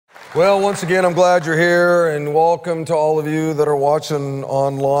Well, once again, I'm glad you're here, and welcome to all of you that are watching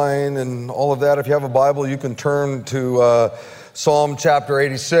online and all of that. If you have a Bible, you can turn to Psalm chapter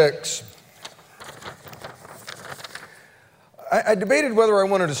 86. I debated whether I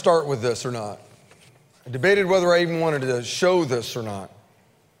wanted to start with this or not. I debated whether I even wanted to show this or not.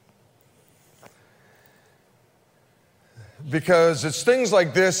 Because it's things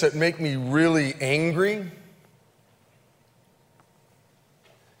like this that make me really angry.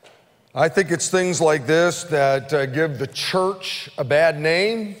 I think it's things like this that give the church a bad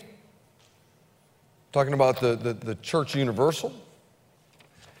name. Talking about the church universal.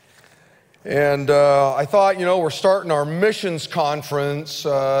 And I thought, we're starting our missions conference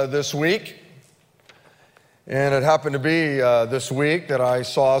this week. And it happened to be this week that I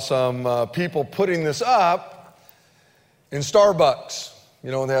saw some people putting this up in Starbucks. They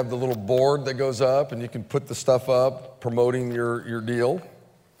have the little board that goes up and you can put the stuff up promoting your deal.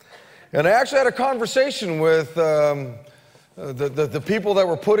 And I actually had a conversation with the people that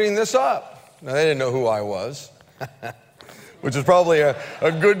were putting this up. Now, they didn't know who I was, which is probably a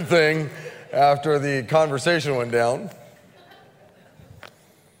good thing after the conversation went down.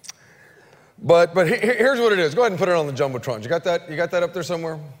 But here's what it is. Go ahead and put it on the Jumbotron. You got that? You got that up there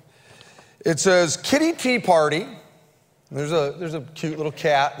somewhere? It says, Kitty Tea Party. There's a cute little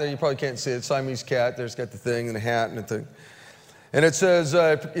cat there. You probably can't see it. Siamese cat. There's got the thing and the hat and the thing. And it says,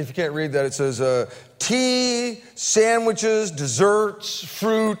 if you can't read that, it says tea, sandwiches, desserts,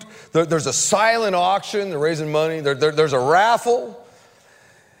 fruit. There's a silent auction. They're raising money. There's a raffle.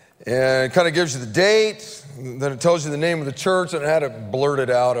 And it kind of gives you the date. Then it tells you the name of the church. And I had it blurted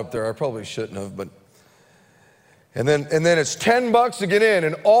out up there. I probably shouldn't have. And then it's $10 to get in.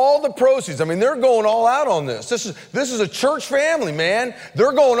 And all the proceeds, they're going all out on this. This is a church family, man.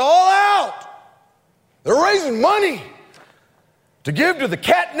 They're going all out. They're raising money to give to the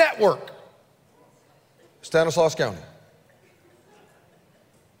Cat Network, Stanislaus County.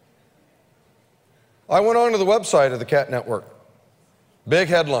 I went on to the website of the Cat Network. Big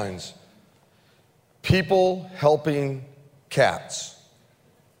headlines. People helping cats.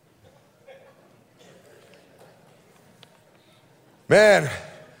 Man,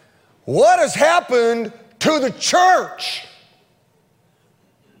 what has happened to the church?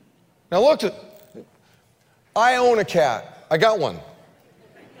 Now look, I own a cat. I got one.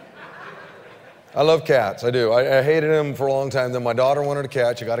 I love cats, I do. I hated them for a long time. Then my daughter wanted a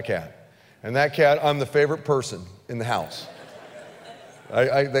cat, she got a cat. And that cat, I'm the favorite person in the house.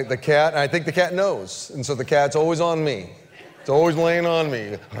 The cat, I think the cat knows. And so the cat's always on me. It's always laying on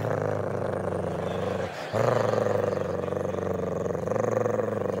me.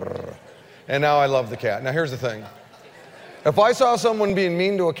 And now I love the cat. Now here's the thing. If I saw someone being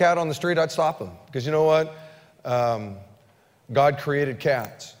mean to a cat on the street, I'd stop them. Because you know what? God created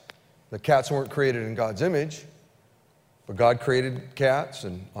cats. The cats weren't created in God's image, but God created cats,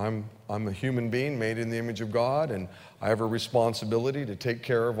 and I'm a human being made in the image of God, and I have a responsibility to take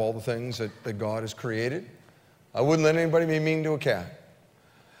care of all the things that God has created. I wouldn't let anybody be mean to a cat.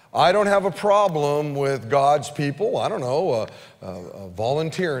 I don't have a problem with God's people,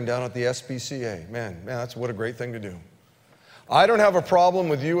 volunteering down at the SPCA. Man, that's what a great thing to do. I don't have a problem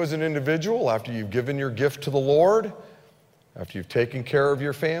with you as an individual after you've given your gift to the Lord, after you've taken care of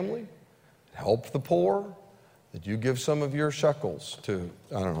your family, help the poor, that you give some of your shekels to,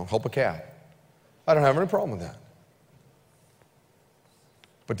 help a cat. I don't have any problem with that.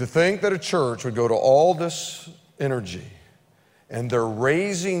 But to think that a church would go to all this energy and they're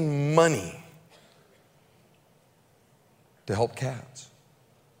raising money to help cats.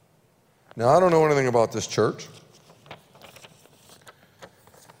 Now, I don't know anything about this church.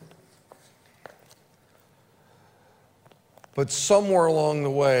 But somewhere along the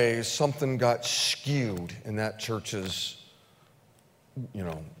way, something got skewed in that church's,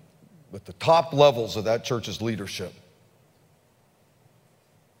 at the top levels of that church's leadership.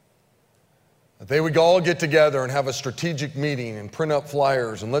 They would all get together and have a strategic meeting and print up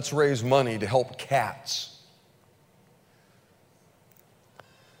flyers and let's raise money to help cats.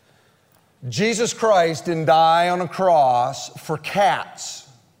 Jesus Christ didn't die on a cross for cats.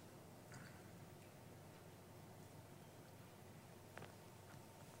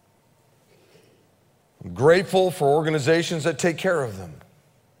 I'm grateful for organizations that take care of them.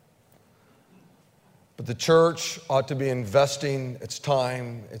 But the church ought to be investing its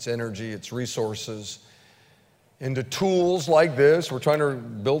time, its energy, its resources into tools like this. We're trying to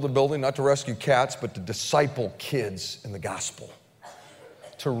build a building not to rescue cats, but to disciple kids in the gospel,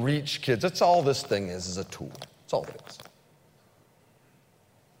 to reach kids. That's all this thing is a tool. That's all it is.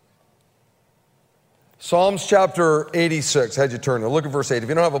 Psalms chapter 86. How'd you turn there? Look at verse 8. If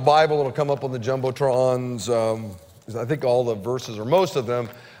you don't have a Bible, it'll come up on the Jumbotrons. I think all the verses, or most of them,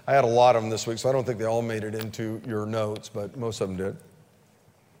 I had a lot of them this week, so I don't think they all made it into your notes, but most of them did.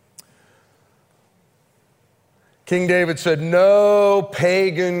 King David said, "No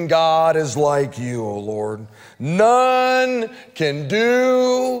pagan god is like you, O Lord. None can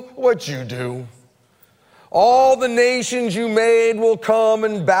do what you do. All the nations you made will come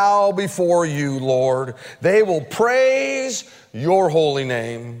and bow before you, Lord. They will praise your holy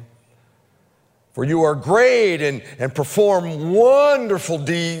name. For you are great and perform wonderful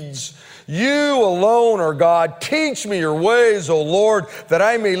deeds. You alone are God. Teach me your ways, O Lord, that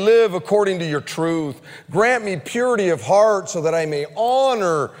I may live according to your truth. Grant me purity of heart so that I may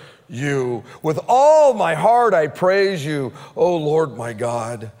honor you. With all my heart I praise you, O Lord my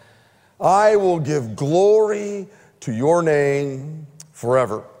God. I will give glory to your name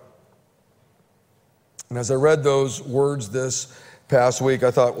forever." And as I read those words this past week,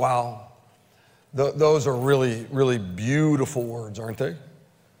 I thought, wow, those are really, really beautiful words, aren't they?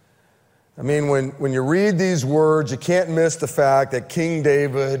 I mean, when you read these words, you can't miss the fact that King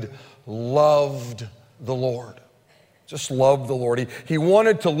David loved the Lord. Just loved the Lord. He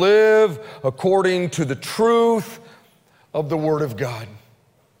wanted to live according to the truth of the Word of God.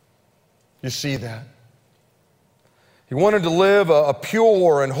 You see that? He wanted to live a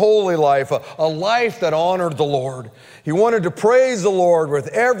pure and holy life, a life that honored the Lord. He wanted to praise the Lord with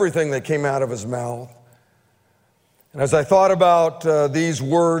everything that came out of his mouth. And as I thought about these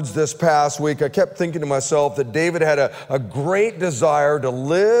words this past week, I kept thinking to myself that David had a great desire to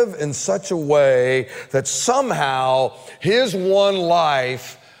live in such a way that somehow his one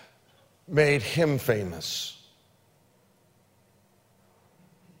life made him famous.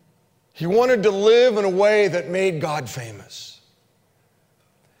 He wanted to live in a way that made God famous.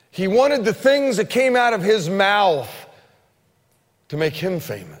 He wanted the things that came out of his mouth to make him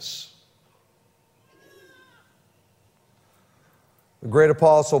famous. The great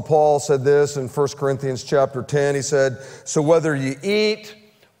apostle Paul said this in 1 Corinthians chapter 10. He said, "So whether you eat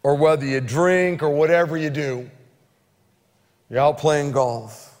or whether you drink or whatever you do, you're out playing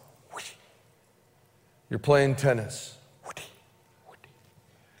golf, you're playing tennis,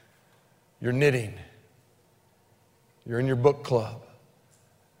 you're knitting, you're in your book club,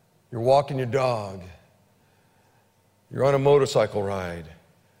 you're walking your dog, you're on a motorcycle ride,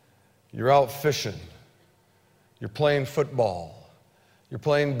 you're out fishing, you're playing football, you're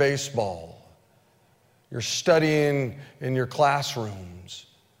playing baseball, you're studying in your classrooms,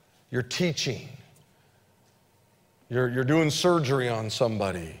 you're teaching, you're doing surgery on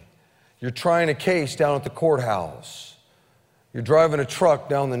somebody, you're trying a case down at the courthouse, you're driving a truck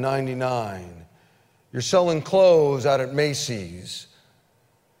down the 99. You're selling clothes out at Macy's.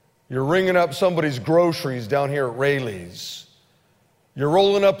 You're ringing up somebody's groceries down here at Rayleigh's. You're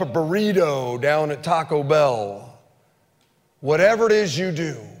rolling up a burrito down at Taco Bell. Whatever it is you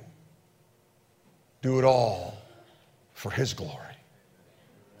do it all for His glory.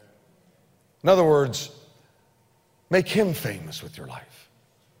 In other words, make Him famous with your life.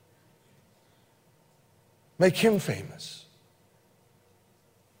 Make Him famous.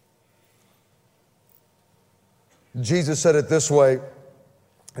 Jesus said it this way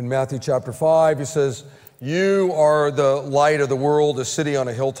in Matthew chapter 5. He says, "You are the light of the world. A city on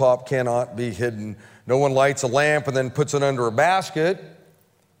a hilltop cannot be hidden. No one lights a lamp and then puts it under a basket.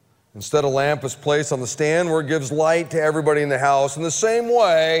 Instead, a lamp is placed on the stand where it gives light to everybody in the house. In the same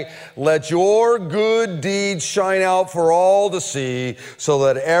way, let your good deeds shine out for all to see, so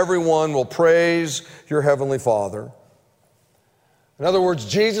that everyone will praise your heavenly Father." In other words,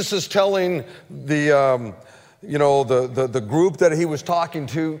 Jesus is telling the group that he was talking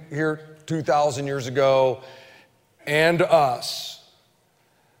to here 2,000 years ago and us,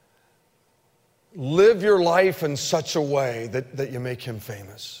 live your life in such a way that you make Him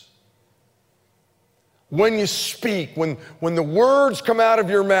famous. When you speak, when the words come out of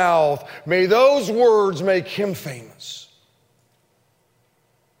your mouth, may those words make Him famous.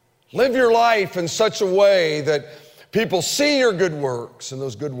 Live your life in such a way that people see your good works, and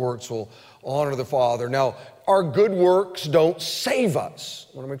those good works will honor the Father. Now, our good works don't save us.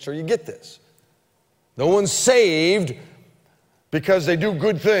 I want to make sure you get this. No one's saved because they do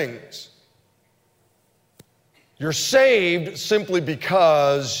good things. You're saved simply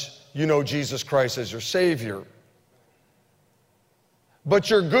because you know Jesus Christ as your Savior. But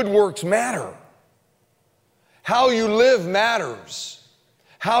your good works matter. How you live matters.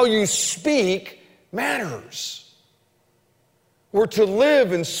 How you speak matters. We're to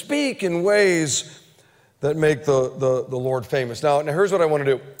live and speak in ways that make the Lord famous. Now here's what I want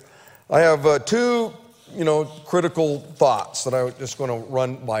to do. I have two critical thoughts that I'm just going to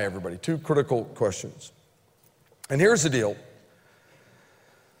run by everybody. 2 critical questions. And here's the deal.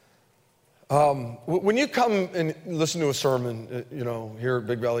 When you come and listen to a sermon, here at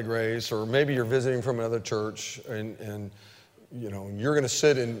Big Valley Grace, or maybe you're visiting from another church, and you're going to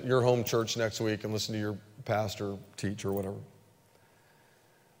sit in your home church next week and listen to your pastor teach or whatever.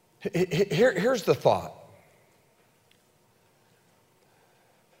 Here's the thought.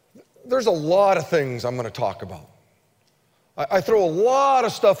 There's a lot of things I'm going to talk about. I throw a lot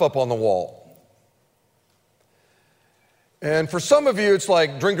of stuff up on the wall. And for some of you, it's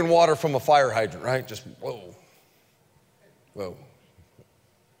like drinking water from a fire hydrant, right? Just whoa, whoa.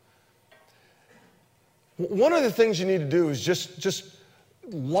 One of the things you need to do is just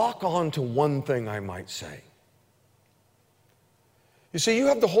lock on to one thing I might say. You see, you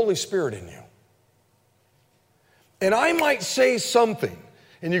have the Holy Spirit in you. And I might say something,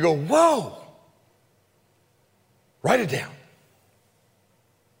 and you go, whoa. Write it down.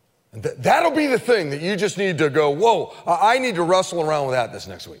 And that'll be the thing that you just need to go, whoa, I need to wrestle around with that this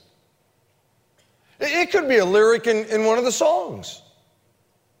next week. It could be a lyric in one of the songs.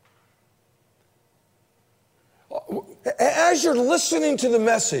 As you're listening to the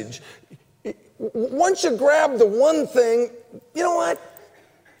message, once you grab the one thing, you know what?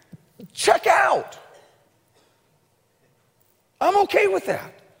 Check out. I'm okay with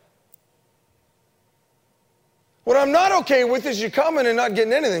that. What I'm not okay with is you coming and not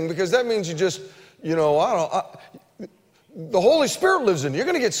getting anything, because that means you just, the Holy Spirit lives in you. You're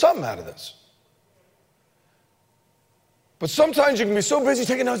going to get something out of this. But sometimes you can be so busy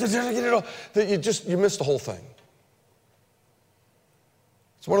taking notes that you miss the whole thing.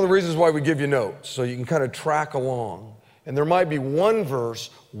 It's one of the reasons why we give you notes, so you can kind of track along. And there might be one verse,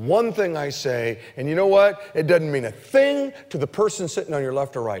 one thing I say, and you know what? It doesn't mean a thing to the person sitting on your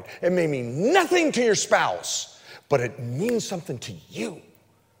left or right. It may mean nothing to your spouse, but it means something to you.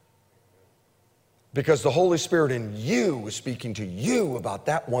 Because the Holy Spirit in you is speaking to you about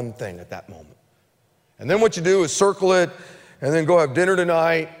that one thing at that moment. And then what you do is circle it, and then go have dinner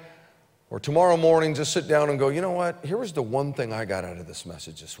tonight, or tomorrow morning just sit down and go, you know what? Here was the one thing I got out of this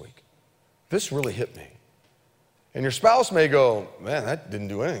message this week. This really hit me. And your spouse may go, man, that didn't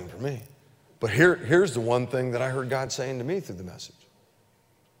do anything for me. But here's the one thing that I heard God saying to me through the message.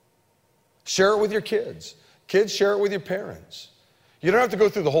 Share it with your kids. Kids, share it with your parents. You don't have to go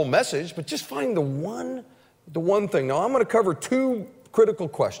through the whole message, but just find the one thing. Now, I'm going to cover 2 critical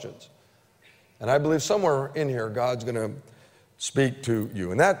questions. And I believe somewhere in here, God's going to speak to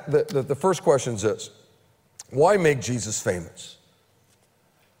you. And the first question is this. Why make Jesus famous?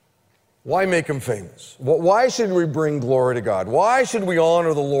 Why make him famous? Why should we bring glory to God? Why should we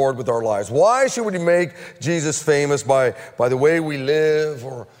honor the Lord with our lives? Why should we make Jesus famous by the way we live,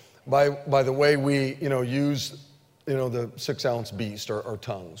 or by the way we, use, the 6-ounce beast, our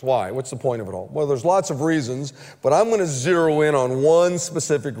tongues? Why? What's the point of it all? Well, there's lots of reasons, but I'm going to zero in on one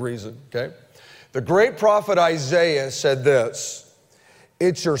specific reason, okay? The great prophet Isaiah said this: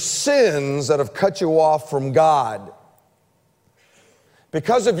 it's your sins that have cut you off from God.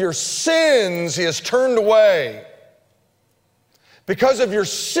 Because of your sins, he has turned away. Because of your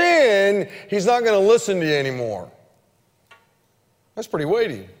sin, he's not going to listen to you anymore. That's pretty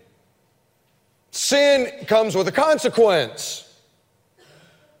weighty. Sin comes with a consequence.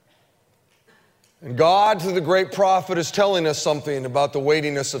 And God, through the great prophet, is telling us something about the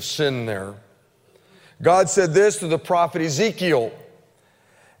weightiness of sin there. God said this to the prophet Ezekiel: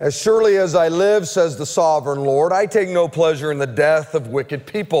 as surely as I live, says the sovereign Lord, I take no pleasure in the death of wicked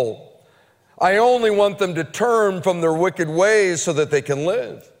people. I only want them to turn from their wicked ways so that they can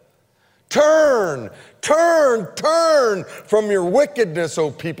live. Turn from your wickedness,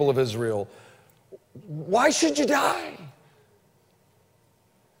 O people of Israel. Why should you die?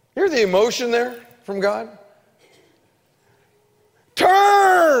 Hear the emotion there from God?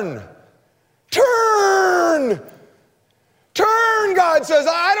 Turn, God says,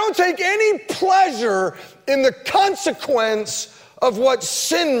 I don't take any pleasure in the consequence of what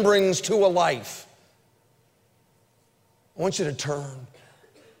sin brings to a life. I want you to turn.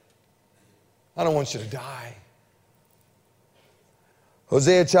 I don't want you to die.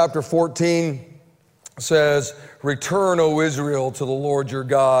 Hosea chapter 14 says, return, O Israel, to the Lord your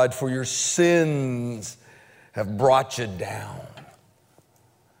God, for your sins have brought you down.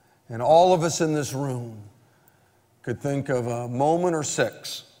 And all of us in this room could think of a moment or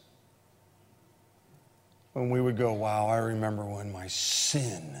 6 when we would go, wow, I remember when my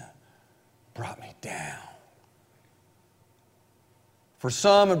sin brought me down. For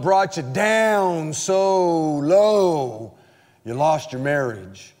some, it brought you down so low, you lost your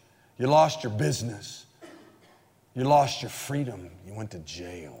marriage, you lost your business, You lost your freedom. You went to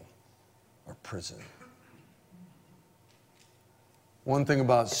jail or prison. One thing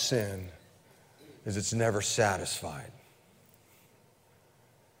about sin is it's never satisfied.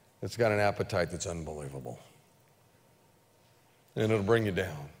 It's got an appetite that's unbelievable. And it'll bring you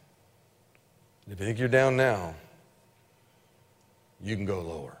down. If you think you're down now, you can go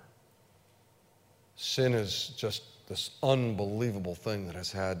lower. Sin is just this unbelievable thing that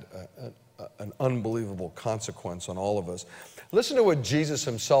has had an unbelievable consequence on all of us. Listen to what Jesus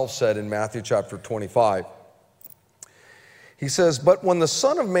himself said in Matthew chapter 25. He says, but when the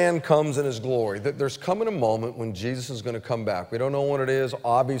Son of Man comes in his glory, that there's coming a moment when Jesus is going to come back. We don't know when it is.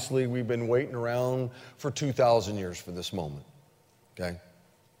 Obviously, we've been waiting around for 2,000 years for this moment, okay?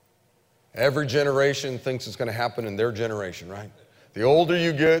 Every generation thinks it's going to happen in their generation, right? The older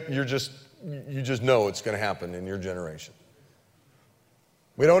you get, you just know it's going to happen in your generation.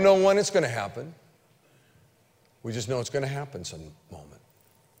 We don't know when it's going to happen. We just know it's going to happen some moment.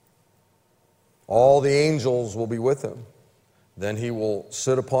 All the angels will be with him. Then he will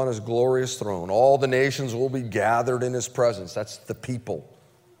sit upon his glorious throne. All the nations will be gathered in his presence. That's the people.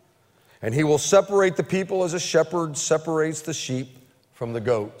 And he will separate the people as a shepherd separates the sheep from the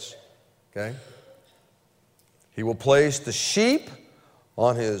goats. Okay? He will place the sheep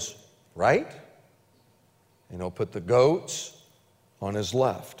on his right, and he'll put the goats on his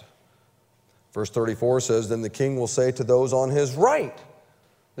left. Verse 34 says, then the king will say to those on his right,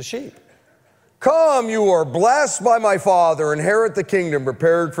 the sheep, come, you are blessed by my Father, inherit the kingdom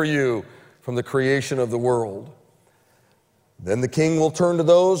prepared for you from the creation of the world. Then the king will turn to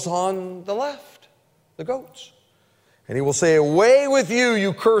those on the left, the goats, and he will say, away with you,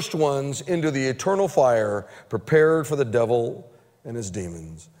 you cursed ones, into the eternal fire prepared for the devil and his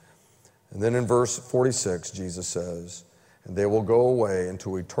demons. And then in verse 46, Jesus says, and they will go away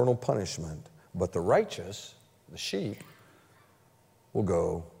into eternal punishment, but the righteous, the sheep, will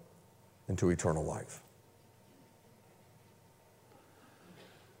go into eternal life.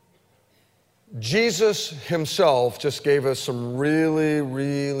 Jesus himself just gave us some really,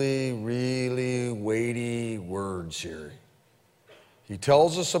 really, really weighty words here. He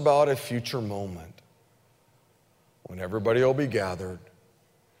tells us about a future moment when everybody will be gathered.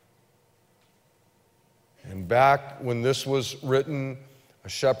 And back when this was written, a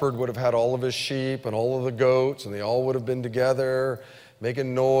shepherd would have had all of his sheep and all of the goats, and they all would have been together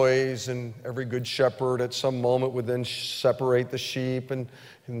making noise, and every good shepherd at some moment would then separate the sheep and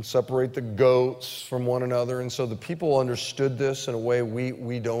separate the goats from one another. And so the people understood this in a way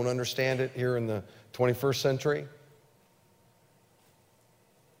we don't understand it here in the 21st century.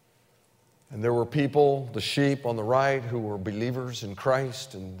 And there were people, the sheep on the right, who were believers in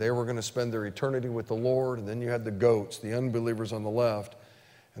Christ, and they were going to spend their eternity with the Lord. And then you had the goats, the unbelievers on the left,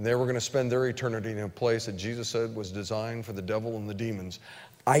 and they were going to spend their eternity in a place that Jesus said was designed for the devil and the demons.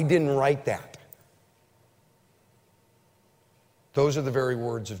 I didn't write that. Those are the very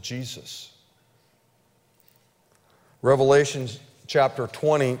words of Jesus. Revelation chapter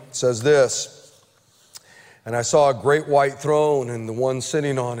 20 says this, and I saw a great white throne and the one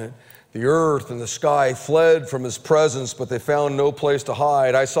sitting on it. The earth and the sky fled from his presence, but they found no place to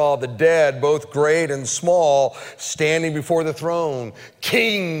hide. I saw the dead, both great and small, standing before the throne.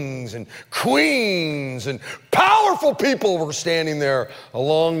 Kings and queens and powerful people were standing there,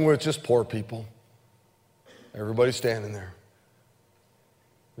 along with just poor people. Everybody's standing there.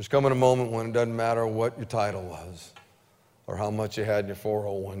 There's coming a moment when it doesn't matter what your title was, or how much you had in your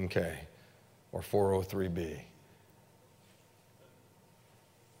 401k or 403b.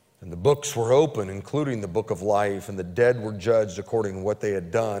 And the books were open, including the book of life, and the dead were judged according to what they had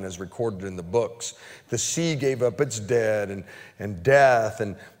done, as recorded in the books. The sea gave up its dead, and death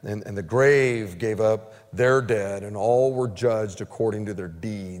and the grave gave up their dead, and all were judged according to their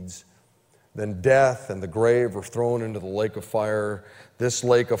deeds. Then death and the grave were thrown into the lake of fire. This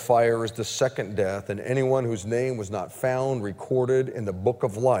lake of fire is the second death, and anyone whose name was not found recorded in the book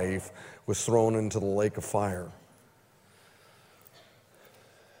of life was thrown into the lake of fire.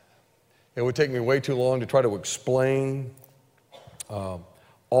 It would take me way too long to try to explain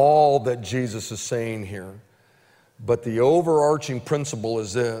all that Jesus is saying here. But the overarching principle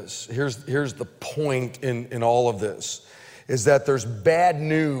is this. Here's the point in all of this, is that there's bad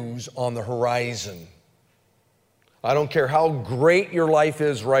news on the horizon. I don't care how great your life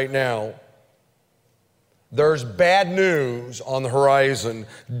is right now. There's bad news on the horizon.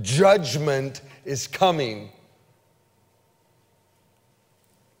 Judgment is coming.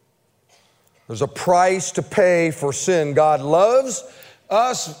 There's a price to pay for sin. God loves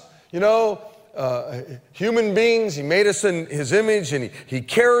us. You know, human beings. He made us in his image, and he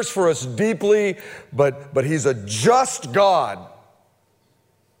cares for us deeply, but he's a just God,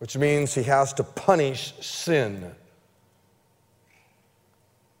 which means he has to punish sin.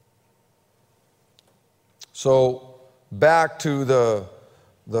 So back to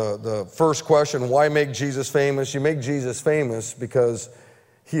the first question, why make Jesus famous? You make Jesus famous because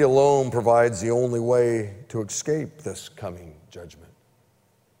he alone provides the only way to escape this coming judgment.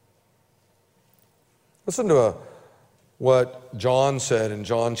 Listen to what John said in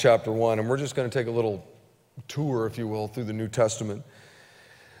John chapter 1, and we're just going to take a little tour, if you will, through the New Testament.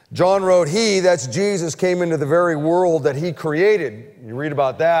 John wrote, he, that's Jesus, came into the very world that he created. You read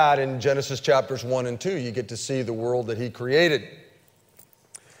about that in Genesis chapters 1 and 2. You get to see the world that he created.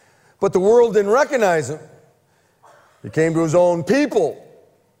 But the world didn't recognize him. He came to his own people,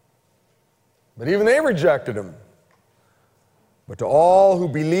 but even they rejected him. But to all who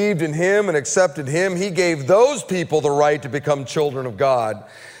believed in him and accepted him, he gave those people the right to become children of God.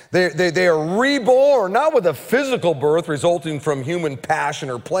 They are reborn, not with a physical birth resulting from human passion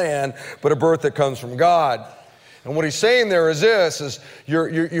or plan, but a birth that comes from God. And what he's saying there is this, is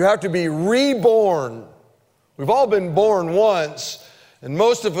you have to be reborn. We've all been born once, and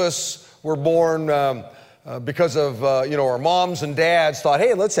most of us were born because of, our moms and dads thought,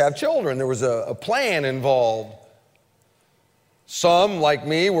 hey, let's have children. There was a plan involved. Some, like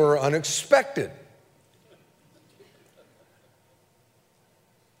me, were unexpected.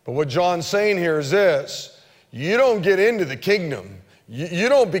 But what John's saying here is this: you don't get into the kingdom. You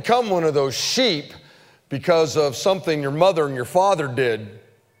don't become one of those sheep because of something your mother and your father did.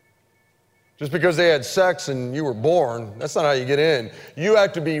 Just because they had sex and you were born, that's not how you get in. You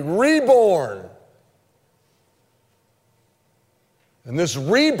have to be reborn. And this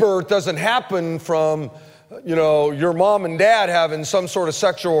rebirth doesn't happen from, your mom and dad having some sort of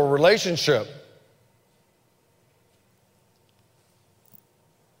sexual relationship.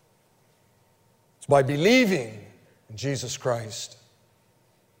 It's by believing in Jesus Christ.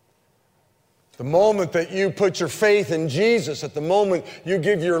 The moment that you put your faith in Jesus, at the moment you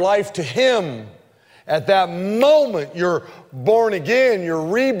give your life to him, at that moment you're born again, you're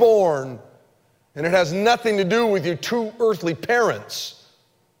reborn. And it has nothing to do with your two earthly parents.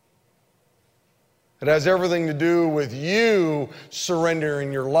 It has everything to do with you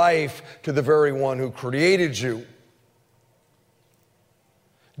surrendering your life to the very one who created you.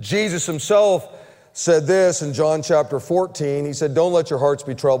 Jesus himself said this in John chapter 14. He said, don't let your hearts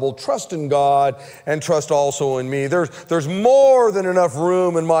be troubled. Trust in God and trust also in me. There's more than enough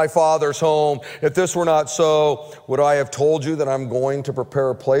room in my Father's home. If this were not so, would I have told you that I'm going to prepare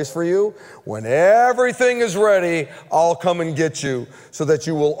a place for you? When everything is ready, I'll come and get you so that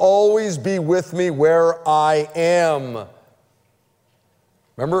you will always be with me where I am.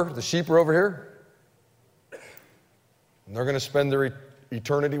 Remember, the sheep are over here? And they're going to spend their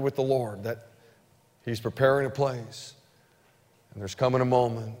eternity with the Lord. He's preparing a place. And there's coming a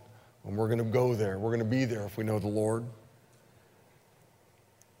moment when we're going to go there. We're going to be there if we know the Lord.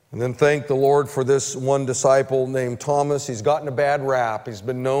 And then thank the Lord for this one disciple named Thomas. He's gotten a bad rap. He's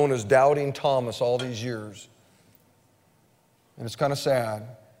been known as Doubting Thomas all these years. And it's kind of sad,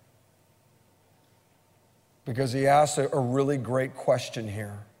 because he asks a really great question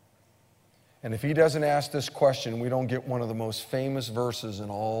here. And if he doesn't ask this question, we don't get one of the most famous verses in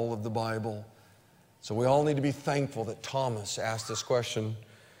all of the Bible. So we all need to be thankful that Thomas asked this question.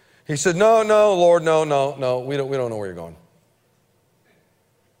 He said, no, Lord, no. We don't know where you're going.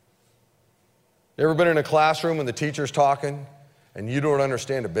 You ever been in a classroom and the teacher's talking and you don't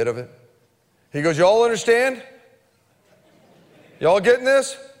understand a bit of it? He goes, you all understand? You all getting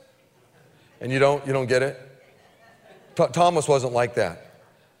this? And you don't get it? Thomas wasn't like that.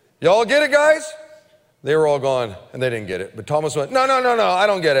 You all get it, guys? They were all gone and they didn't get it. But Thomas went, no, I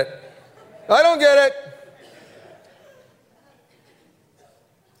don't get it. I don't get it.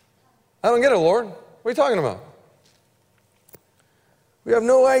 I don't get it, Lord. What are you talking about? We have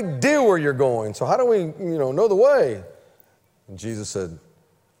no idea where you're going, so how do we, know the way? And Jesus said,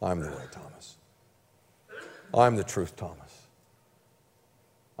 I'm the way, Thomas. I'm the truth, Thomas.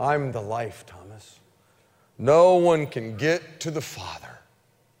 I'm the life, Thomas. No one can get to the Father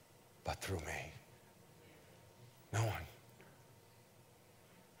but through me. No one.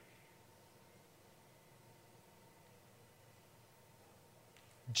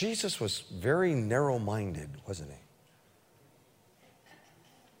 Jesus was very narrow-minded, wasn't he?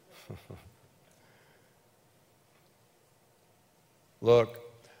 Look,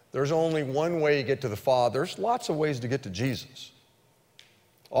 there's only one way you get to the Father. There's lots of ways to get to Jesus.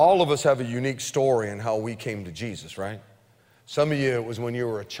 All of us have a unique story in how we came to Jesus, right? Some of you, it was when you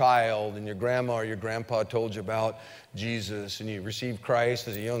were a child and your grandma or your grandpa told you about Jesus and you received Christ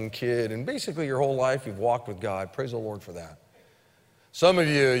as a young kid, and basically your whole life you've walked with God. Praise the Lord for that. Some of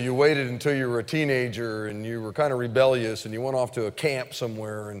you, you waited until you were a teenager and you were kind of rebellious and you went off to a camp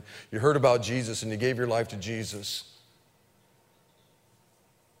somewhere and you heard about Jesus and you gave your life to Jesus.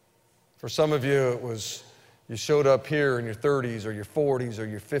 For some of you, it was you showed up here in your 30s or your 40s or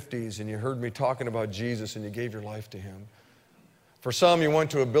your 50s and you heard me talking about Jesus and you gave your life to him. For some, you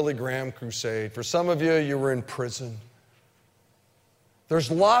went to a Billy Graham crusade. For some of you, you were in prison. There's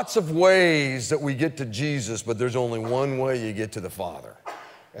lots of ways that we get to Jesus, but there's only one way you get to the Father,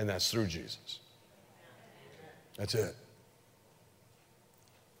 and that's through Jesus. That's it.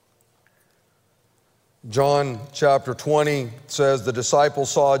 John chapter 20 says, the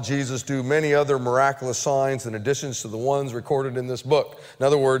disciples saw Jesus do many other miraculous signs in addition to the ones recorded in this book. In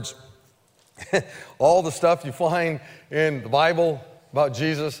other words, all the stuff you find in the Bible about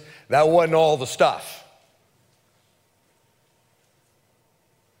Jesus, that wasn't all the stuff.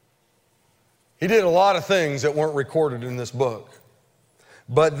 He did a lot of things that weren't recorded in this book.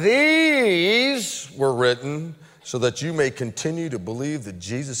 But these were written so that you may continue to believe that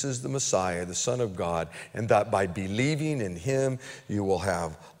Jesus is the Messiah, the Son of God, and that by believing in him, you will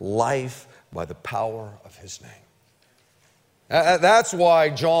have life by the power of his name. That's why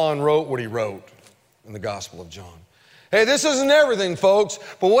John wrote what he wrote in the Gospel of John. Hey, this isn't everything, folks,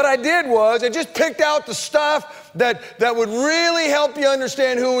 but what I did was I just picked out the stuff that would really help you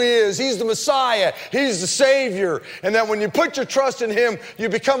understand who he is. He's the Messiah. He's the Savior. And that when you put your trust in him, you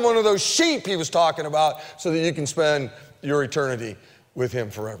become one of those sheep he was talking about so that you can spend your eternity with him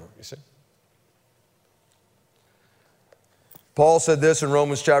forever, you see. Paul said this in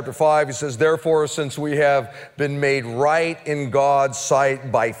Romans chapter 5. He says, therefore, since we have been made right in God's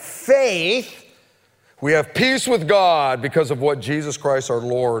sight by faith, we have peace with God because of what Jesus Christ our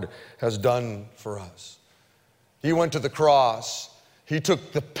Lord has done for us. He went to the cross. He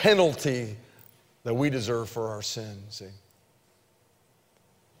took the penalty that we deserve for our sin, see.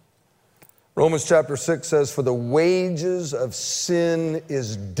 Romans chapter 6 says, for the wages of sin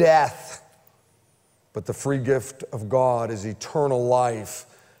is death, but the free gift of God is eternal life.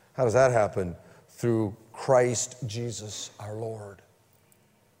 How does that happen? Through Christ Jesus our Lord.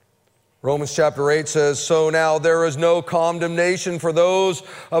 Romans chapter 8 says, so now there is no condemnation for those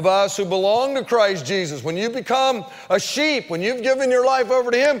of us who belong to Christ Jesus. When you become a sheep, when you've given your life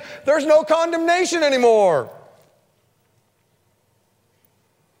over to him, there's no condemnation anymore.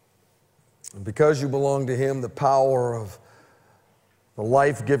 And because you belong to him, the power of the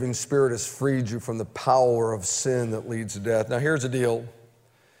life-giving Spirit has freed you from the power of sin that leads to death. Now here's the deal.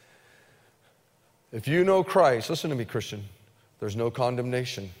 If you know Christ, listen to me, Christian, there's no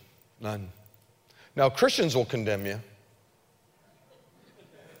condemnation, none. Now Christians will condemn you.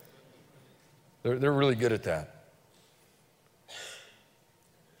 They're really good at that.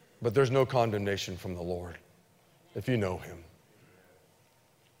 But there's no condemnation from the Lord if you know him.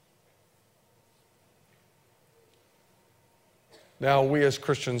 Now, we as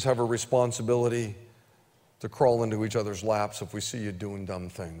Christians have a responsibility to crawl into each other's laps if we see you doing dumb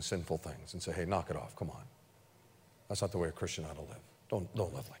things, sinful things, and say, hey, knock it off, come on. That's not the way a Christian ought to live.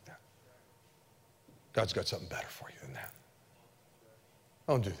 Don't live like that. God's got something better for you than that.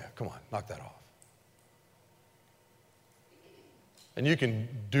 Don't do that. Come on, knock that off. And you can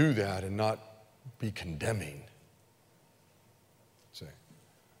do that and not be condemning. See,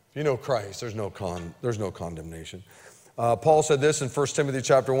 if you know Christ, there's no condemnation. Paul said this in 1 Timothy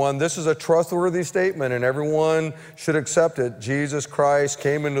chapter 1, this is a trustworthy statement and everyone should accept it. Jesus Christ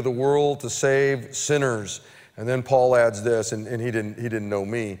came into the world to save sinners. And then Paul adds this, and he didn't know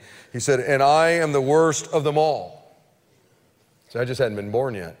me. He said, and I am the worst of them all. So I just hadn't been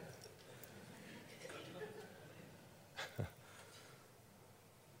born yet.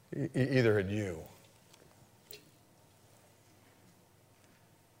 Either had you.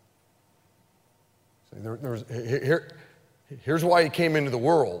 Here's why he came into the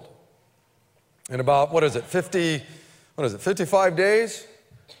world. In about, 55 days?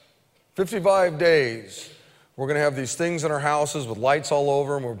 55 days. We're going to have these things in our houses with lights all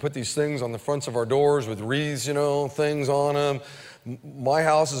over them. We'll put these things on the fronts of our doors with wreaths, things on them. My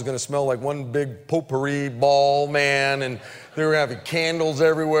house is going to smell like one big potpourri ball, man, and they're having candles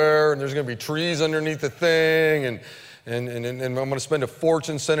everywhere, and there's going to be trees underneath the thing, and I'm going to spend a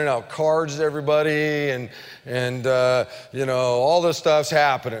fortune sending out cards to everybody, and all this stuff's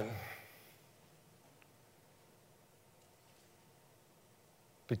happening.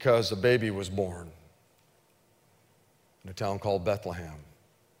 Because a baby was born in a town called Bethlehem.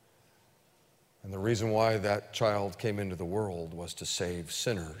 And the reason why that child came into the world was to save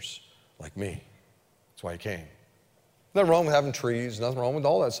sinners like me. That's why he came. Nothing wrong with having trees, nothing wrong with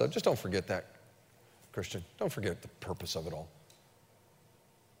all that stuff. Just don't forget that, Christian. Don't forget the purpose of it all.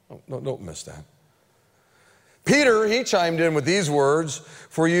 Don't miss that. Peter, he chimed in with these words,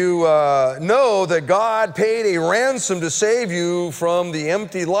 for you know that God paid a ransom to save you from the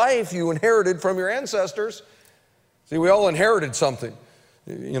empty life you inherited from your ancestors. See, we all inherited something.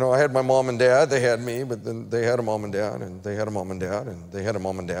 You know, I had my mom and dad, they had me, but then they had a mom and dad, and they had a mom and dad, and they had a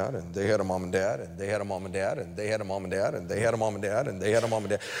mom and dad, and they had a mom and dad, and they had a mom and dad, and they had a mom and dad, and they had a mom and dad, and they had a mom and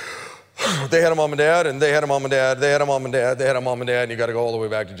dad. They had a mom and dad, and they had a mom and dad, they had a mom and dad, they had a mom and dad, and you got to go all the way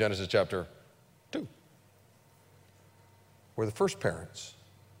back to Genesis chapter 2. We're the first parents,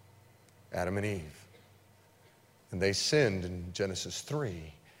 Adam and Eve. And they sinned in Genesis 3,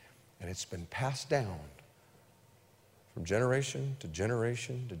 and it's been passed down from generation to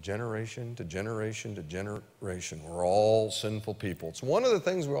generation to generation to generation to generation. We're all sinful people. It's one of the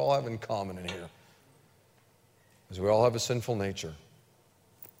things we all have in common in here, is we all have a sinful nature.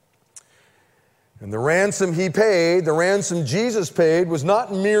 And the ransom he paid, the ransom Jesus paid, was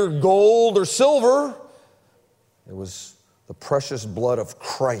not mere gold or silver. It was the precious blood of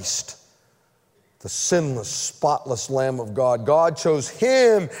Christ, the sinless, spotless Lamb of God. God chose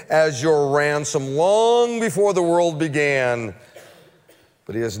him as your ransom long before the world began.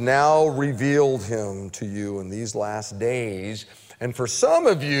 But he has now revealed him to you in these last days. And for some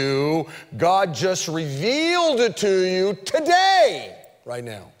of you, God just revealed it to you today, right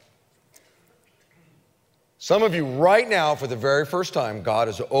now. Some of you right now, for the very first time, God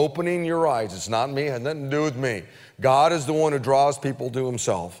is opening your eyes. It's not me, it has nothing to do with me. God is the one who draws people to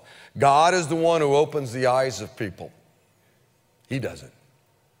himself. God is the one who opens the eyes of people. He does it.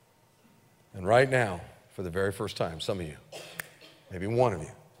 And right now, for the very first time, some of you, maybe one of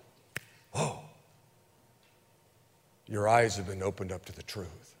you, whoa, your eyes have been opened up to the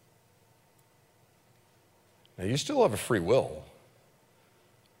truth. Now, you still have a free will.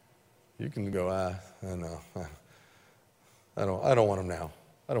 You can go, no, I don't want him now.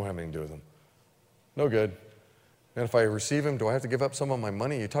 I don't have anything to do with him. No good. And if I receive him, do I have to give up some of my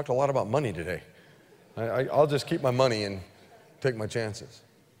money? You talked a lot about money today. I'll just keep my money and take my chances.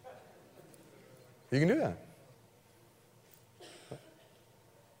 You can do that.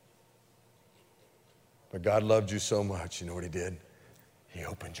 But God loved you so much, you know what he did? He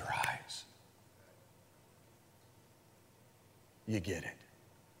opened your eyes. You get it.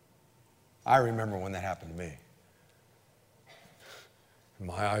 I remember when that happened to me.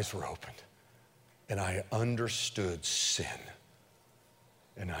 My eyes were opened, and I understood sin,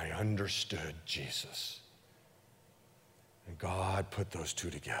 and I understood Jesus. And God put those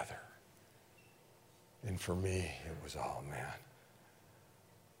two together. And for me, it was, oh man,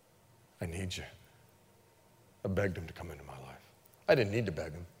 I need you. I begged him to come into my life. I didn't need to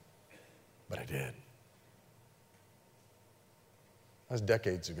beg him, but I did. That was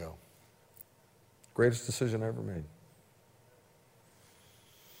decades ago. Greatest decision I ever made.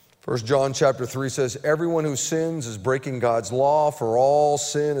 1 John chapter 3 says, everyone who sins is breaking God's law, for all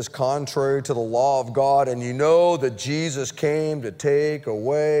sin is contrary to the law of God. And you know that Jesus came to take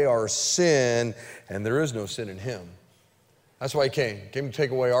away our sin, and there is no sin in him. That's why he came. He came to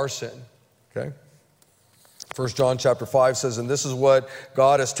take away our sin. Okay? 1 John chapter 5 says, and this is what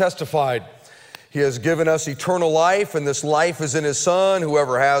God has testified. He has given us eternal life, and this life is in his Son.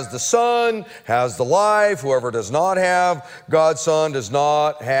 Whoever has the Son has the life. Whoever does not have God's Son does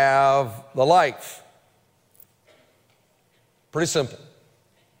not have the life. Pretty simple.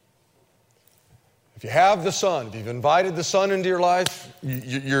 If you have the Son, if you've invited the Son into your life,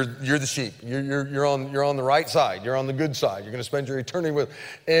 you're the sheep. You're on the right side. You're on the good side. You're going to spend your eternity with him.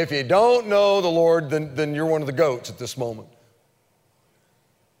 If you don't know the Lord, then you're one of the goats at this moment.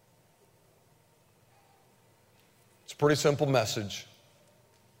 Pretty simple message.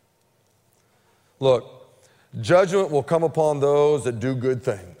 Look, judgment will come upon those that do good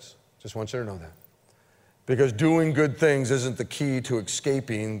things. Just want you to know that. Because doing good things isn't the key to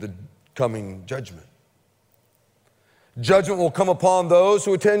escaping the coming judgment. Judgment will come upon those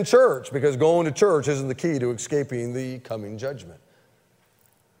who attend church, because going to church isn't the key to escaping the coming judgment.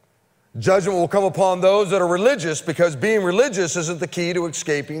 Judgment will come upon those that are religious, because being religious isn't the key to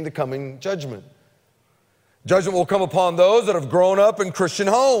escaping the coming judgment. Judgment will come upon those that have grown up in Christian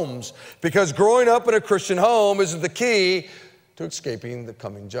homes, because growing up in a Christian home isn't the key to escaping the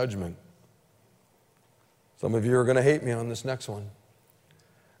coming judgment. Some of you are going to hate me on this next one.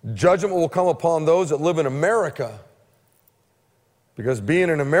 Judgment will come upon those that live in America, because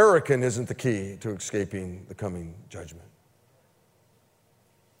being an American isn't the key to escaping the coming judgment.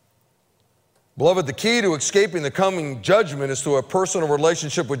 Beloved, the key to escaping the coming judgment is through a personal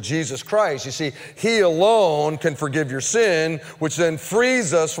relationship with Jesus Christ. You see, He alone can forgive your sin, which then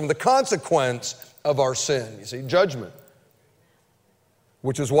frees us from the consequence of our sin. You see, judgment.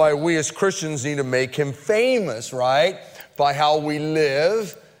 Which is why we as Christians need to make Him famous, right? By how we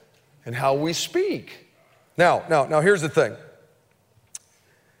live and how we speak. Now, here's the thing.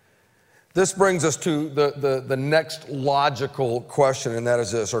 This brings us to the next logical question, and that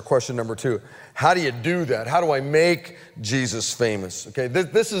is this, or question number 2. How do you do that? How do I make Jesus famous? Okay,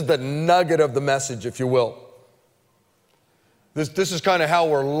 this is the nugget of the message, if you will. This is kind of how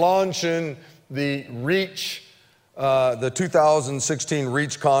we're launching the Reach, the 2016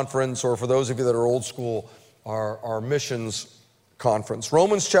 Reach Conference, or for those of you that are old school, our missions conference.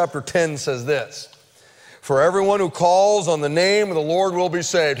 Romans chapter 10 says this: for everyone who calls on the name of the Lord will be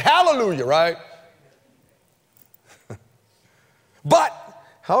saved. Hallelujah, right? But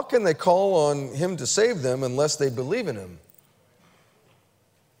how can they call on Him to save them unless they believe in Him?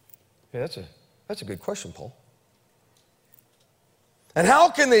 Yeah, that's a good question, Paul. And how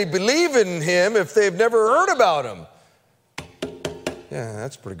can they believe in Him if they've never heard about Him? Yeah,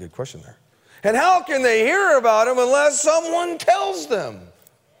 that's a pretty good question there. And how can they hear about Him unless someone tells them?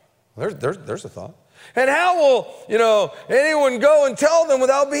 There's a thought. And how will, anyone go and tell them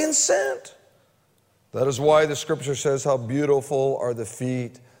without being sent? That is why the scripture says, how beautiful are the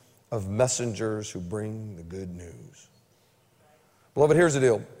feet of messengers who bring the good news. Beloved, here's the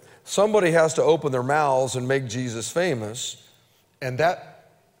deal. Somebody has to open their mouths and make Jesus famous, and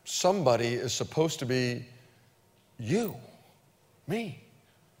that somebody is supposed to be you, me.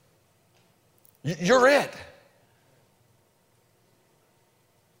 You're it.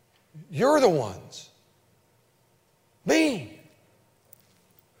 You're the ones. Me.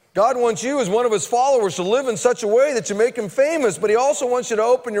 God wants you as one of His followers to live in such a way that you make Him famous, but He also wants you to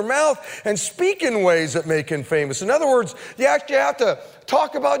open your mouth and speak in ways that make Him famous. In other words, you actually have to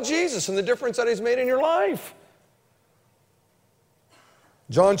talk about Jesus and the difference that He's made in your life.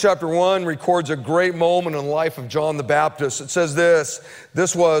 John chapter 1 records a great moment in the life of John the Baptist. It says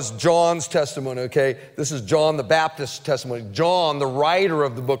this was John's testimony, okay? This is John the Baptist's testimony. John, the writer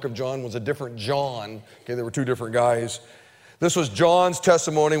of the book of John, was a different John. Okay, there were two different guys. This was John's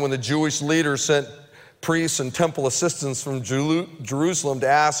testimony when the Jewish leaders sent priests and temple assistants from Jerusalem to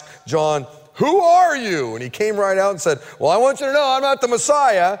ask John, who are you? And he came right out and said, well, I want you to know I'm not the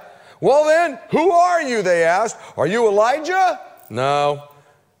Messiah. Well then, who are you, they asked. Are you Elijah? No.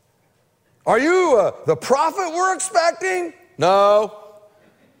 Are you the prophet we're expecting? No.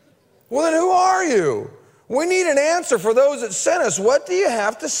 Well, then who are you? We need an answer for those that sent us. What do you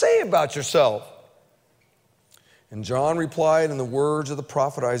have to say about yourself? And John replied in the words of the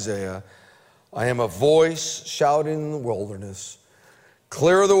prophet Isaiah, I am a voice shouting in the wilderness,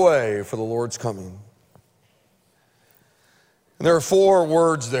 clear the way for the Lord's coming. And there are 4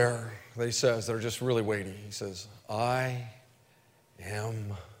 words there that he says that are just really weighty. He says, I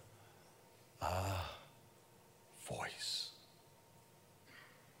am a voice.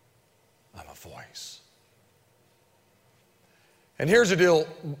 I'm a voice. And here's the deal,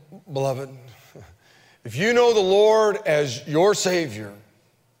 beloved. If you know the Lord as your Savior,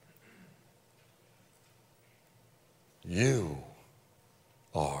 you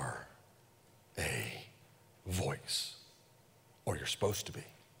are a voice, or you're supposed to be.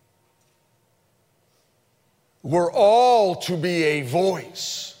 We're all to be a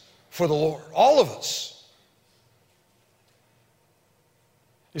voice for the Lord, all of us.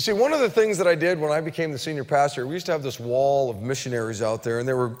 You see, one of the things that I did when I became the senior pastor, we used to have this wall of missionaries out there, and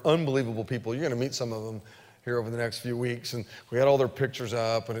they were unbelievable people. You're going to meet some of them here over the next few weeks, and we had all their pictures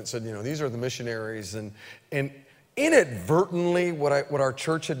up, and it said, these are the missionaries. And inadvertently, what our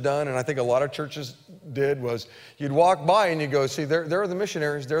church had done, and I think a lot of churches did, was you'd walk by and you go, see, there are the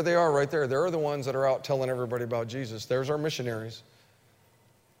missionaries. There they are right there. There are the ones that are out telling everybody about Jesus. There's our missionaries.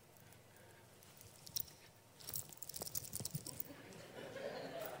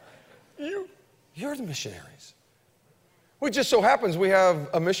 You're the missionaries. Well, it just so happens we have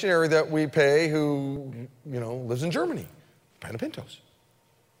a missionary that we pay who, lives in Germany, Pintos.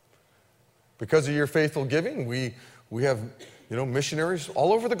 Because of your faithful giving, we have, missionaries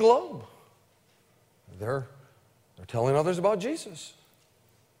all over the globe. They're telling others about Jesus.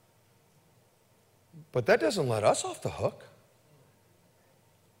 But that doesn't let us off the hook.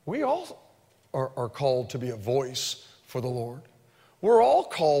 We all are called to be a voice for the Lord. We're all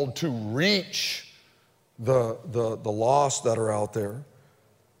called to reach the lost that are out there.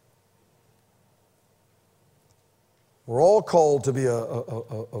 We're all called to be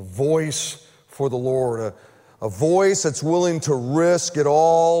a voice for the Lord, a voice that's willing to risk it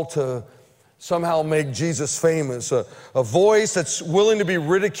all to somehow make Jesus famous, a voice that's willing to be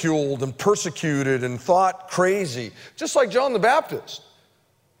ridiculed and persecuted and thought crazy, just like John the Baptist.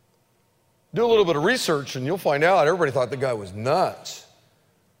 Do a little bit of research and you'll find out everybody thought the guy was nuts.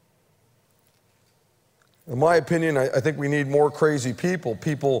 In my opinion, I think we need more crazy people.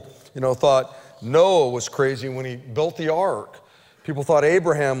 People, thought Noah was crazy when he built the ark. People thought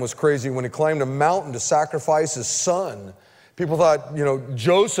Abraham was crazy when he climbed a mountain to sacrifice his son. People thought,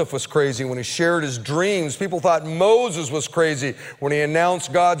 Joseph was crazy when he shared his dreams. People thought Moses was crazy when he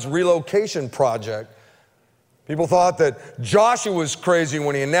announced God's relocation project. People thought that Joshua was crazy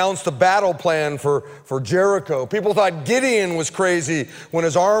when he announced the battle plan for Jericho. People thought Gideon was crazy when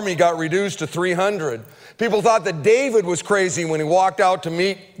his army got reduced to 300. People thought that David was crazy when he walked out to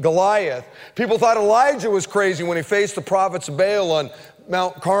meet Goliath. People thought Elijah was crazy when he faced the prophets of Baal on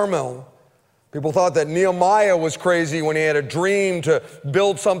Mount Carmel. People thought that Nehemiah was crazy when he had a dream to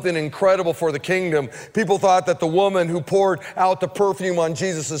build something incredible for the kingdom. People thought that the woman who poured out the perfume on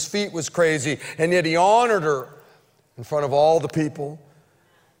Jesus' feet was crazy, and yet he honored her in front of all the people.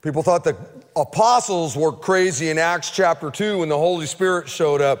 People thought the apostles were crazy in Acts chapter 2 when the Holy Spirit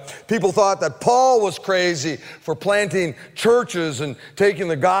showed up. People thought that Paul was crazy for planting churches and taking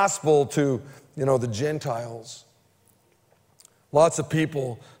the gospel to, the Gentiles. Lots of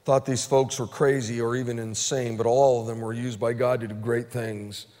people thought these folks were crazy or even insane, but all of them were used by God to do great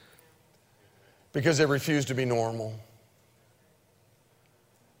things because they refused to be normal.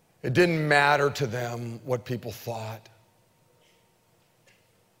 It didn't matter to them what people thought.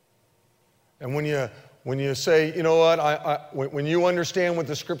 And when you say, you know what, when you understand what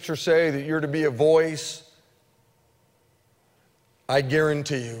the scriptures say, that you're to be a voice, I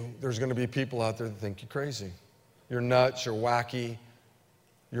guarantee you there's going to be people out there that think you're crazy. You're nuts, you're wacky,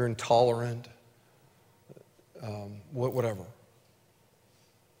 you're intolerant, whatever.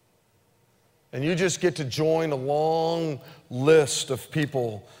 And you just get to join a long list of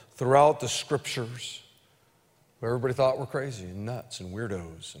people throughout the scriptures who everybody thought were crazy and nuts and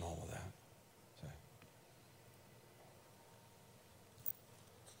weirdos and all of that.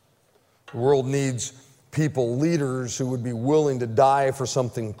 The world needs people, leaders who would be willing to die for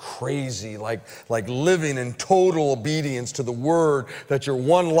something crazy, like living in total obedience to the word, that your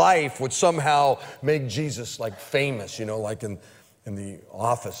one life would somehow make Jesus famous, like in the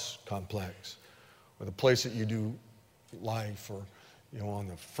office complex, or the place that you do life, or on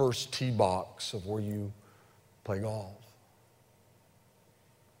the first tee box of where you play golf.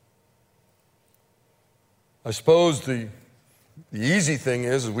 I suppose the easy thing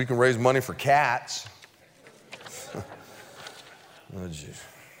is we can raise money for cats. Oh, geez.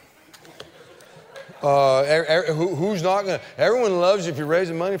 Who's not gonna? Everyone loves you if you're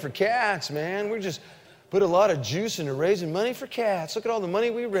raising money for cats, man. We just put a lot of juice into raising money for cats. Look at all the money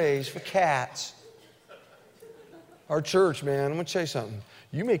we raise for cats. Our church, man, I'm gonna tell you something.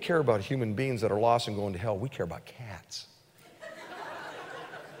 You may care about human beings that are lost and going to hell. We care about cats.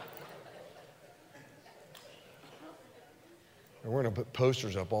 And we're going to put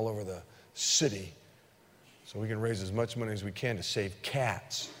posters up all over the city so we can raise as much money as we can to save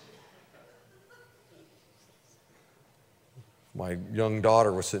cats. If my young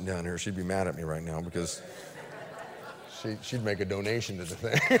daughter was sitting down here, she'd be mad at me right now because she'd make a donation to the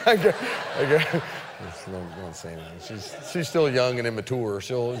thing. Don't say anything. She's still young and immature.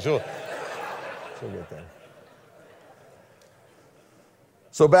 She'll get there.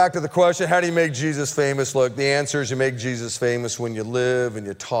 So back to the question, how do you make Jesus famous? Look, the answer is you make Jesus famous when you live and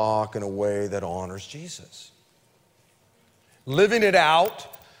you talk in a way that honors Jesus. Living it out.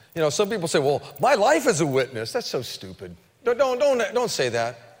 Some people say, well, my life is a witness. That's so stupid. Don't say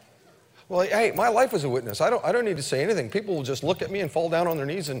that. Well, hey, my life is a witness. I don't need to say anything. People will just look at me and fall down on their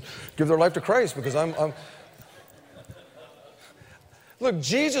knees and give their life to Christ because I'm... Look,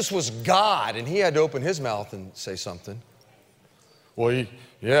 Jesus was God, and he had to open his mouth and say something. Well,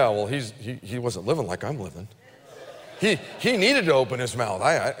 he wasn't living like I'm living. He needed to open his mouth.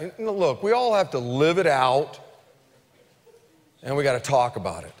 Look, we all have to live it out, and we got to talk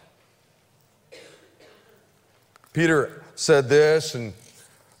about it. Peter said this in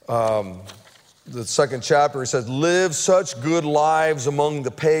the second chapter. He says, live such good lives among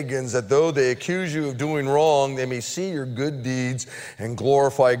the pagans that though they accuse you of doing wrong, they may see your good deeds and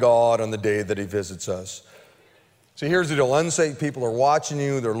glorify God on the day that he visits us. See, here's the deal. Unsaved people are watching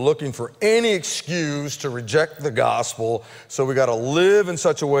you. They're looking for any excuse to reject the gospel. So we got to live in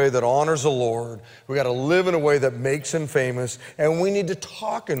such a way that honors the Lord. We got to live in a way that makes him famous. And we need to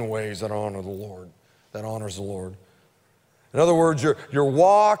talk in ways that honor the Lord, that honors the Lord. In other words, your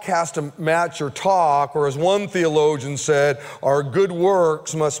walk has to match your talk, or as one theologian said, our good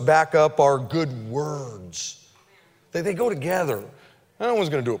works must back up our good words. They go together. No one's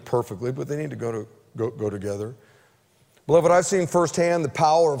going to do it perfectly, but they need to go together. Beloved, I've seen firsthand the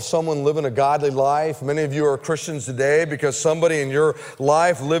power of someone living a godly life. Many of you are Christians today because somebody in your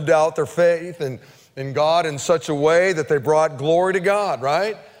life lived out their faith in God in such a way that they brought glory to God,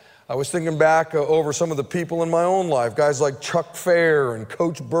 right? I was thinking back over some of the people in my own life, guys like Chuck Fair and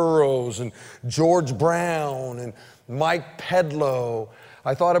Coach Burrows and George Brown and Mike Pedlow.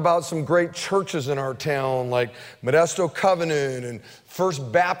 I thought about some great churches in our town like Modesto Covenant and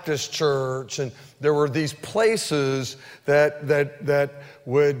First Baptist Church, and there were these places that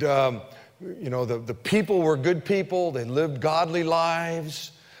would, the people were good people, they lived godly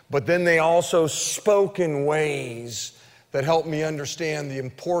lives, but then they also spoke in ways that helped me understand the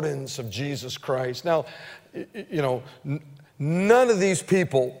importance of Jesus Christ. Now, none of these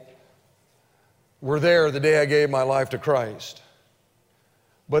people were there the day I gave my life to Christ.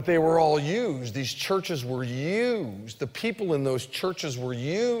 But they were all used. These churches were used. The people in those churches were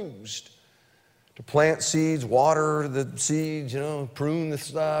used to plant seeds, water the seeds, prune the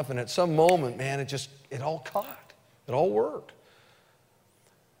stuff. And at some moment, man, it all caught. It all worked.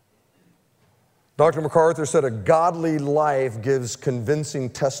 Dr. MacArthur said, a godly life gives convincing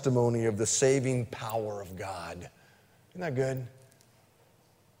testimony of the saving power of God. Isn't that good?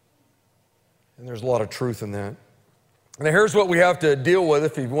 And there's a lot of truth in that. Now, here's what we have to deal with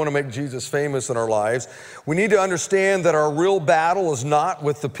if we want to make Jesus famous in our lives. We need to understand that our real battle is not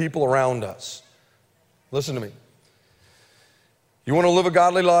with the people around us. Listen to me. You want to live a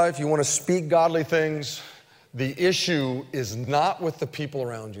godly life, you want to speak godly things, the issue is not with the people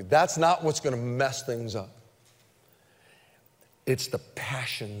around you. That's not what's going to mess things up. It's the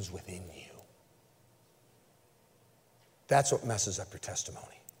passions within you. That's what messes up your testimony.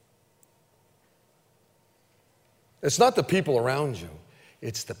 It's not the people around you.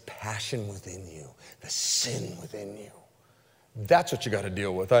 It's the passion within you, the sin within you. That's what you got to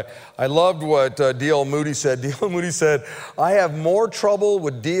deal with. I loved what D.L. Moody said. D.L. Moody said, I have more trouble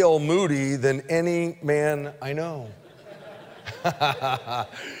with D.L. Moody than any man I know.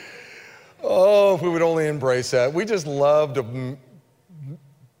 Oh, if we would only embrace that. We just love to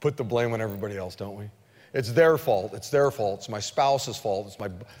put the blame on everybody else, don't we? It's their fault. It's their fault. It's my spouse's fault. It's my...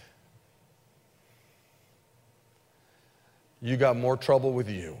 You got more trouble with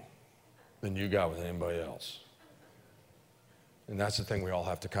you than you got with anybody else. And that's the thing we all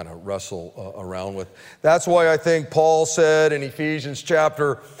have to kind of wrestle around with. That's why I think Paul said in Ephesians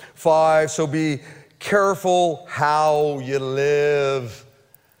chapter 5, so be careful how you live.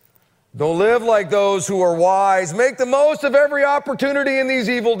 Don't live like those who are wise. Make the most of every opportunity in these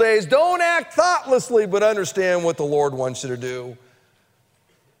evil days. Don't act thoughtlessly, but understand what the Lord wants you to do.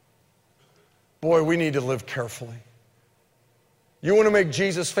 Boy, we need to live carefully. You want to make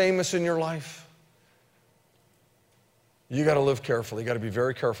Jesus famous in your life? You got to live carefully. You got to be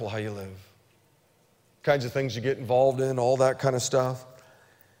very careful how you live. Kinds of things you get involved in, all that kind of stuff.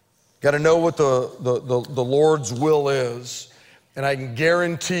 Got to know what the Lord's will is. And I can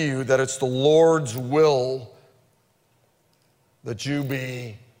guarantee you that it's the Lord's will that you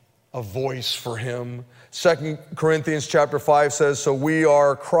be a voice for Him. 2 Corinthians chapter 5 says, so we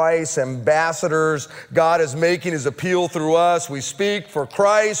are Christ's ambassadors. God is making His appeal through us. We speak for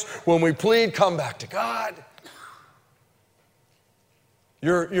Christ. When we plead, come back to God.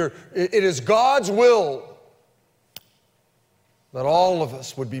 It is God's will that all of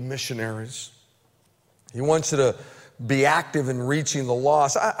us would be missionaries. He wants you to be active in reaching the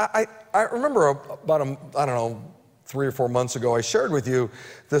lost. I remember about 3 or 4 months ago, I shared with you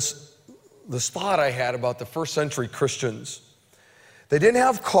this thought I had about the first century Christians. They didn't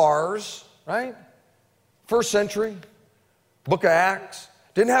have cars, right? First century, book of Acts,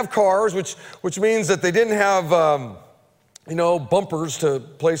 didn't have cars, which means that they didn't have, bumpers to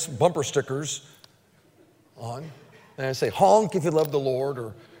place bumper stickers on. And I say, honk if you love the Lord,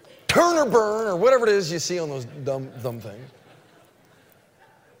 or turn or burn, or whatever it is you see on those dumb things.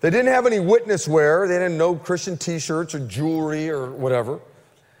 They didn't have any witness wear. They didn't know Christian t-shirts or jewelry or whatever.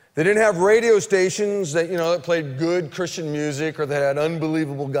 They didn't have radio stations that played good Christian music, or that had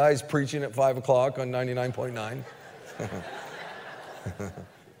unbelievable guys preaching at 5 o'clock on 99.9.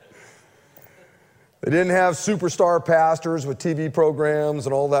 They didn't have superstar pastors with TV programs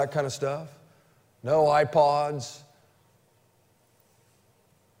and all that kind of stuff. No iPods.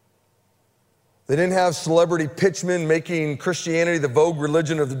 They didn't have celebrity pitchmen making Christianity the vogue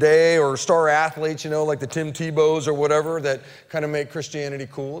religion of the day, or star athletes, like the Tim Tebows or whatever, that kind of make Christianity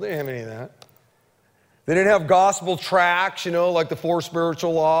cool. They didn't have any of that. They didn't have gospel tracts, like the 4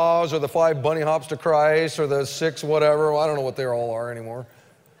 spiritual laws or the 5 bunny hops to Christ or the 6 whatever. Well, I don't know what they all are anymore.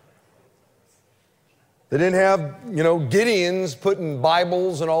 They didn't have, Gideons putting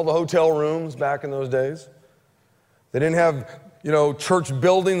Bibles in all the hotel rooms back in those days. They didn't have, church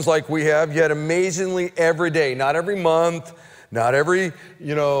buildings like we have. Yet amazingly every day, not every month, not every,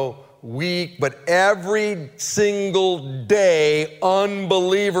 week, but every single day,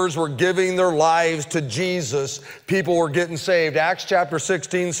 unbelievers were giving their lives to Jesus. People were getting saved. Acts chapter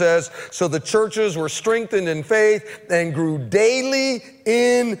 16 says, so the churches were strengthened in faith and grew daily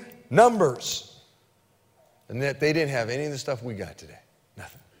in numbers. And that they didn't have any of the stuff we got today.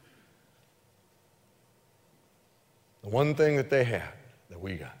 Nothing. The one thing that they had that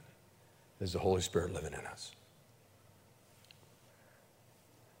we got is the Holy Spirit living in us.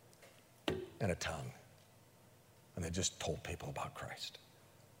 And a tongue. And they just told people about Christ.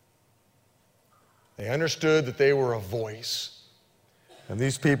 They understood that they were a voice. And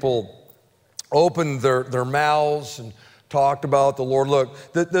these people opened their mouths and talked about the Lord.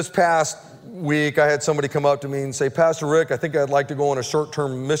 Look, this past week, I had somebody come up to me and say, Pastor Rick, I think I'd like to go on a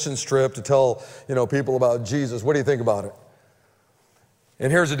short-term mission trip to tell, people about Jesus. What do you think about it?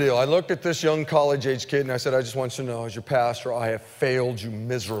 And here's the deal. I looked at this young college-age kid and I said, I just want you to know, as your pastor, I have failed you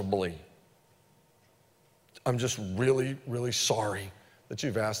miserably. I'm just really, really sorry that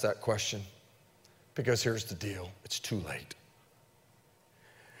you've asked that question, because here's the deal. It's too late.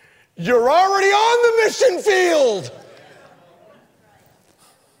 You're already on the mission field.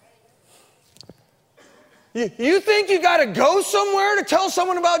 You think you got to go somewhere to tell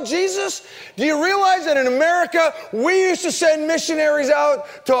someone about Jesus? Do you realize that in America, we used to send missionaries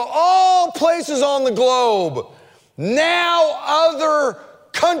out to all places on the globe. Now other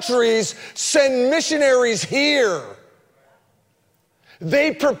countries send missionaries here.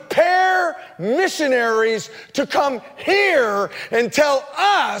 They prepare missionaries to come here and tell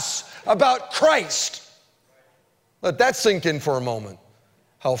us about Christ. Let that sink in for a moment,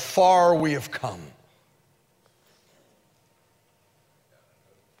 how far we have come.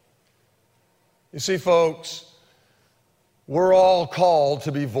 You see, folks, we're all called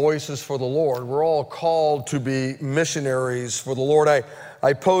to be voices for the Lord. We're all called to be missionaries for the Lord.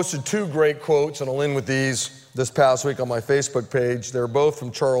 I posted 2 great quotes, and I'll end with these this past week on my Facebook page. They're both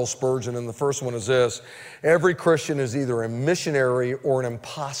from Charles Spurgeon, and the first one is this: every Christian is either a missionary or an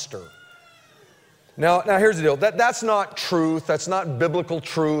imposter. Now here's the deal. That's not truth. That's not biblical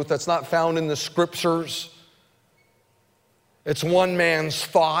truth. That's not found in the scriptures. It's one man's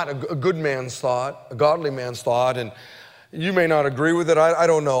thought, a good man's thought, a godly man's thought, and you may not agree with it. I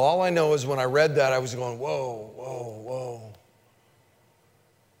don't know. All I know is when I read that, I was going, whoa, whoa, whoa.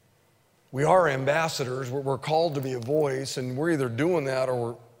 We are ambassadors. We're called to be a voice, and we're either doing that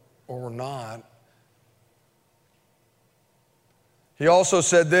or we're not. He also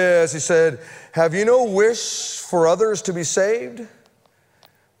said this. He said, have you no wish for others to be saved?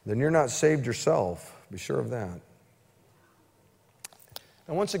 Then you're not saved yourself. Be sure of that.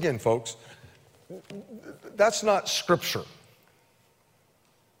 And once again, folks, that's not scripture.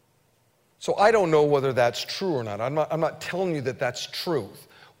 So I don't know whether that's true or not. I'm not telling you that that's truth.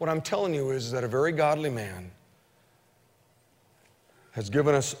 What I'm telling you is that a very godly man has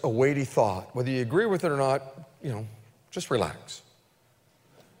given us a weighty thought. Whether you agree with it or not, just relax.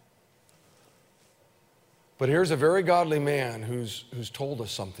 But here's a very godly man who's told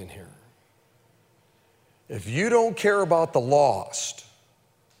us something here. If you don't care about the lost,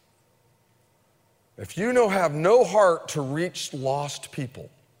 if you have no heart to reach lost people,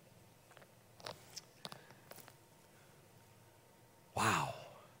 wow,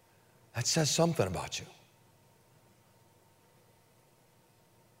 that says something about you.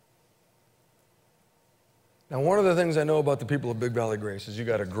 Now, one of the things I know about the people of Big Valley Grace is you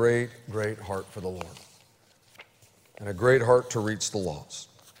got a great, great heart for the Lord and a great heart to reach the lost.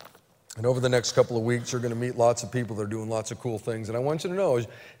 And over the next couple of weeks, you're going to meet lots of people that are doing lots of cool things. And I want you to know,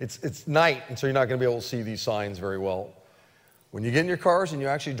 it's night, and so you're not going to be able to see these signs very well. When you get in your cars and you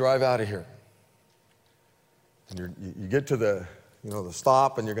actually drive out of here, and you get to the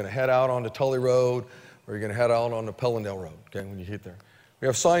stop, and you're going to head out onto Tully Road, or you're going to head out onto Pellendale Road, okay, when you get there. We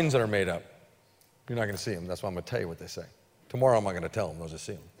have signs that are made up. You're not going to see them. That's why I'm going to tell you what they say. Tomorrow I'm not going to tell them. They'll just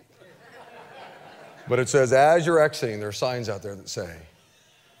see them. But it says, as you're exiting, there are signs out there that say,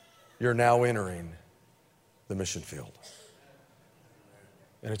 you're now entering the mission field.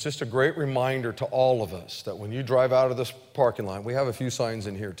 And it's just a great reminder to all of us that when you drive out of this parking lot, we have a few signs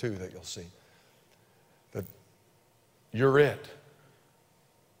in here too that you'll see, that you're it.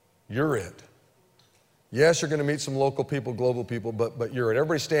 You're it. Yes, you're going to meet some local people, global people, but you're it.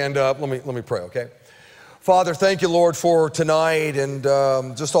 Everybody stand up. Let me pray, okay? Father, thank you, Lord, for tonight and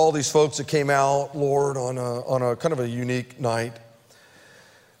just all these folks that came out, Lord, on a kind of a unique night.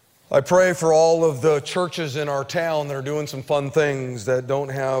 I pray for all of the churches in our town that are doing some fun things that don't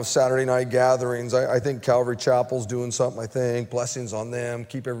have Saturday night gatherings. I think Calvary Chapel's doing something, I think. Blessings on them.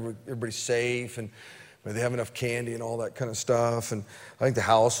 Keep everybody safe, and may they have enough candy and all that kind of stuff. And I think the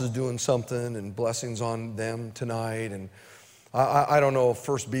house is doing something, and blessings on them tonight. And I don't know if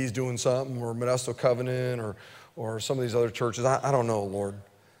First B's doing something, or Modesto Covenant, or some of these other churches. I don't know, Lord.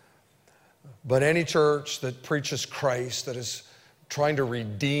 But any church that preaches Christ, that is trying to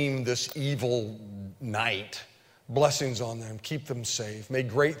redeem this evil night, blessings on them. Keep them safe. May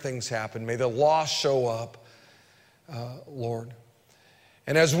great things happen. May the lost show up, Lord.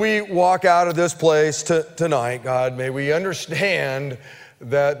 And as we walk out of this place tonight, God, may we understand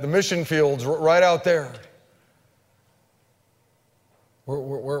that the mission field's right out there.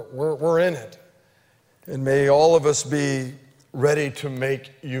 We're in it. And may all of us be ready to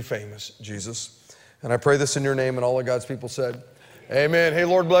make you famous, Jesus. And I pray this in your name, and all of God's people said, amen. Hey,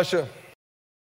 Lord bless you.